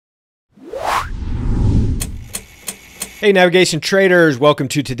Hey, navigation traders, welcome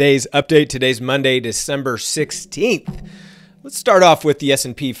to today's update. Today's Monday, December 16th. Let's start off with the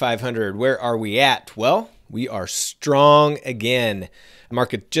S&P 500. Where are we at? Well, we are strong again. The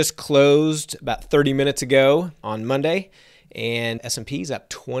market just closed about 30 minutes ago on Monday, and S&P is up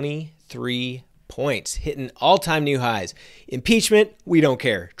 23 points, hitting all-time new highs. Impeachment, we don't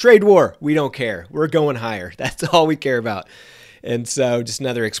care. Trade war, we don't care. We're going higher. That's all we care about. And so just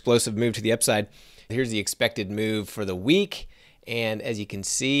another explosive move to the upside. Here's the expected move for the week. And as you can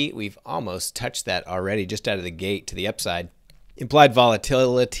see, we've almost touched that already just out of the gate to the upside. Implied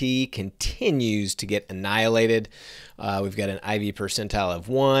volatility continues to get annihilated. We've got an IV percentile of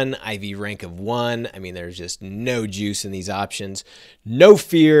 1, IV rank of 1. I mean, there's just no juice in these options. No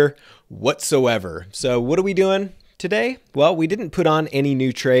fear whatsoever. So what are we doing today? Well, we didn't put on any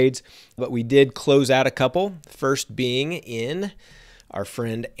new trades, but we did close out a couple. First being in our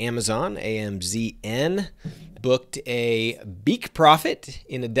friend Amazon, AMZN, booked a beak profit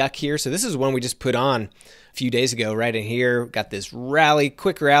in a duck here. So this is one we just put on a few days ago right in here. Got this rally,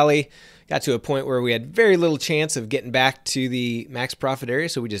 quick rally. Got to a point where we had very little chance of getting back to the max profit area.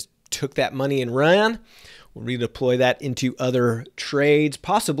 So we just took that money and ran. We'll redeploy that into other trades,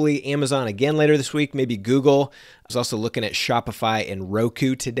 possibly Amazon again later this week, maybe Google. I was also looking at Shopify and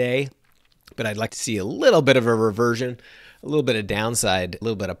Roku today, but I'd like to see a little bit of a reversion, a little bit of downside, a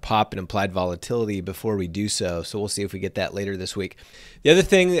little bit of pop and implied volatility before we do so. So we'll see if we get that later this week. The other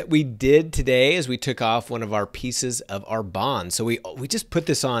thing that we did today is we took off one of our pieces of our bonds. So we just put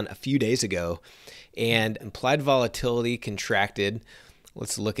this on a few days ago, and implied volatility contracted.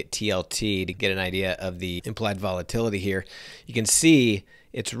 Let's look at TLT to get an idea of the implied volatility here. You can see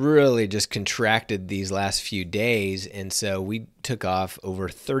it's really just contracted these last few days, and so we took off over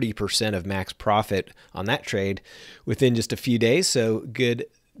 30% of max profit on that trade within just a few days, so good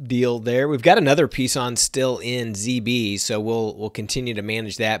deal there. We've got another piece on still in ZB, so we'll continue to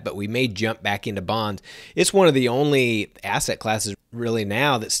manage that, but we may jump back into bonds. It's one of the only asset classes really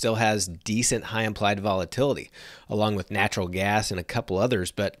now that still has decent high implied volatility, along with natural gas and a couple others,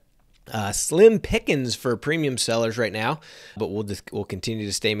 but slim pickings for premium sellers right now, but we'll continue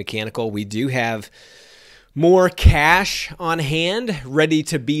to stay mechanical. We do have more cash on hand ready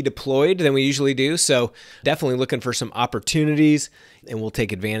to be deployed than we usually do, so definitely looking for some opportunities, and we'll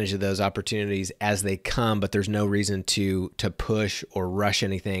take advantage of those opportunities as they come, but there's no reason to push or rush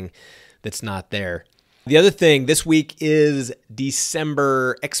anything that's not there. The other thing, this week is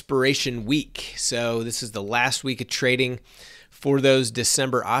December expiration week, so this is the last week of trading for those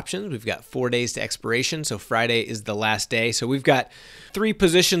December options. We've got 4 days to expiration, so Friday is the last day. So we've got 3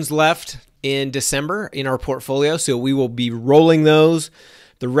 positions left in December in our portfolio, so we will be rolling those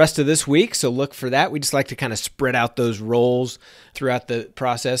the rest of this week, so look for that. We just like to kind of spread out those rolls throughout the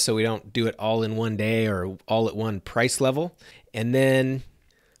process so we don't do it all in one day or all at one price level. And then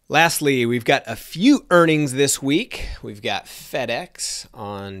lastly, we've got a few earnings this week. We've got FedEx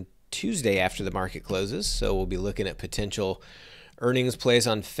on Tuesday after the market closes, so we'll be looking at potential earnings plays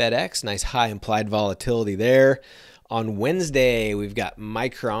on FedEx. Nice high implied volatility there. On Wednesday, we've got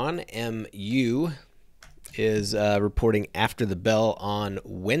Micron, MU, is reporting after the bell on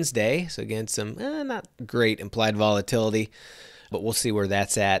Wednesday. So again, some not great implied volatility, but we'll see where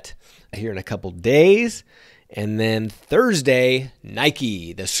that's at here in a couple days. And then Thursday,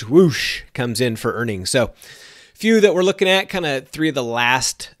 Nike, the swoosh, comes in for earnings. So few that we're looking at, kind of 3 of the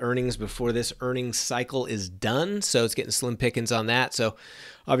last earnings before this earnings cycle is done. So it's getting slim pickings on that. So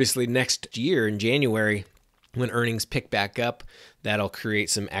obviously next year in January, when earnings pick back up, that'll create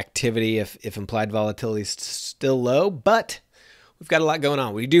some activity if implied volatility is still low. But we've got a lot going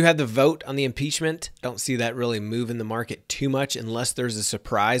on. We do have the vote on the impeachment. Don't see that really moving the market too much unless there's a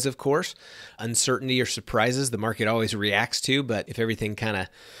surprise, of course. Uncertainty or surprises, the market always reacts to. But if everything kind of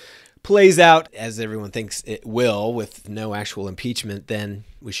plays out as everyone thinks it will with no actual impeachment, then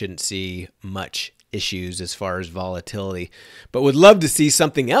we shouldn't see much issues as far as volatility. But would love to see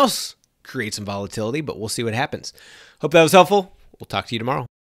something else create some volatility, but we'll see what happens. Hope that was helpful. We'll talk to you tomorrow.